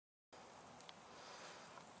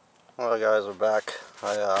Well guys, we're back.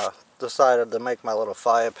 I decided to make my little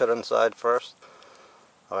fire pit inside first.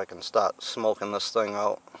 So I can start smoking this thing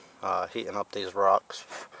out, heating up these rocks.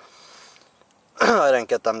 I didn't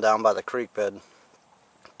get them down by the creek bed,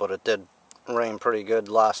 but it did rain pretty good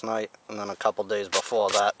last night, and then a couple days before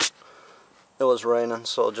that it was raining,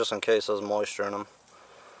 so just in case there's moisture in them.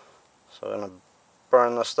 So I'm going to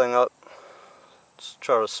burn this thing up. Just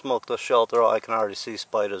try to smoke the shelter out. I can already see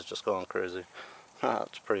spiders just going crazy.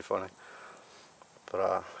 It's pretty funny.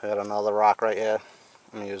 But I got another rock right here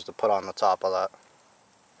I'm going to use to put on the top of that.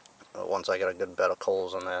 Once I get a good bed of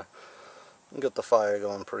coals in there, and get the fire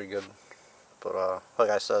going pretty good. But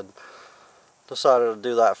like I said, decided to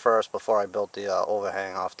do that first before I built the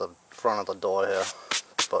overhang off the front of the door here.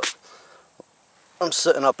 But I'm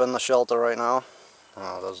sitting up in the shelter right now.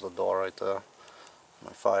 There's the door right there.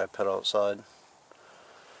 My fire pit outside.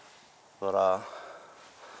 But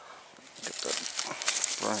get the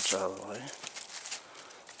branch out of the way.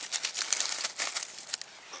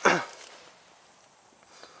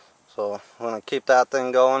 So I'm going to keep that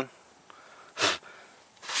thing going.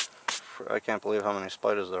 I can't believe how many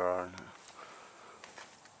spiders there are in here.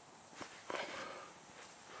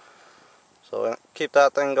 So keep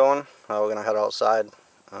that thing going. We're going to head outside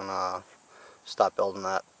and start building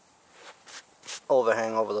that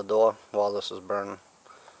overhang over the door while this is burning.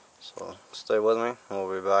 So stay with me and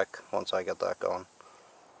we'll be back once I get that going.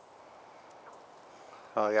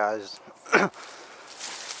 Alright guys,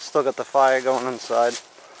 still got the fire going inside,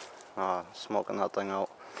 smoking that thing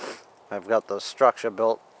out. I've got the structure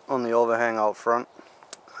built on the overhang out front,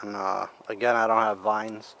 and again, I don't have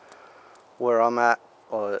vines where I'm at,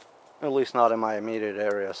 or at least not in my immediate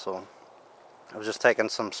area, so I was just taking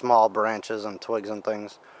some small branches and twigs and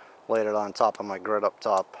things, laid it on top of my grid up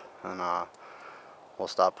top, and we'll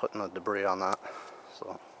start putting the debris on that.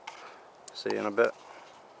 So see you in a bit.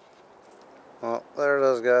 Well, there it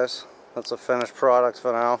is guys, that's a finished product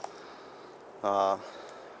for now.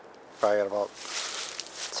 Probably got about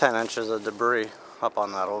 10 inches of debris up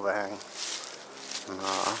on that overhang. And,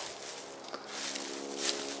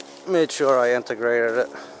 made sure I integrated it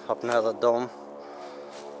up near the dome.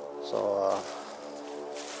 So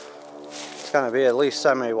it's going to be at least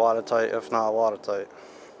semi-watertight, if not watertight.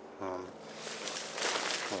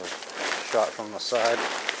 Shot from the side.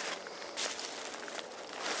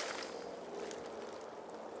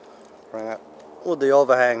 Bring it with the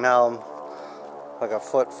overhang now. I'm like a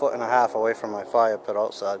foot and a half away from my fire pit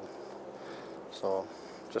outside. So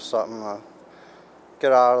just something to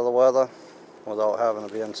get out of the weather without having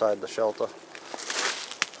to be inside the shelter.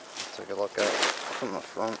 Let's take a look at it from the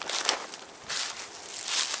front.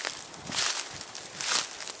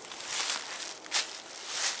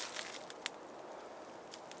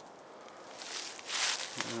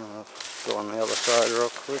 Go on the other side real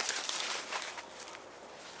quick.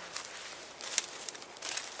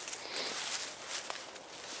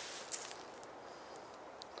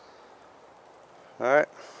 Alright,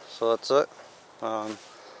 so that's it.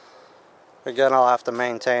 Again, I'll have to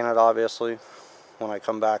maintain it obviously when I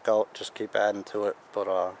come back out, just keep adding to it, but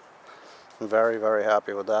I'm very, very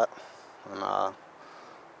happy with that. And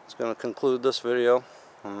it's going to conclude this video,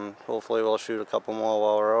 and hopefully we'll shoot a couple more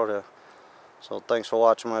while we're out here. So thanks for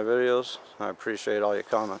watching my videos. I appreciate all your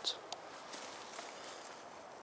comments.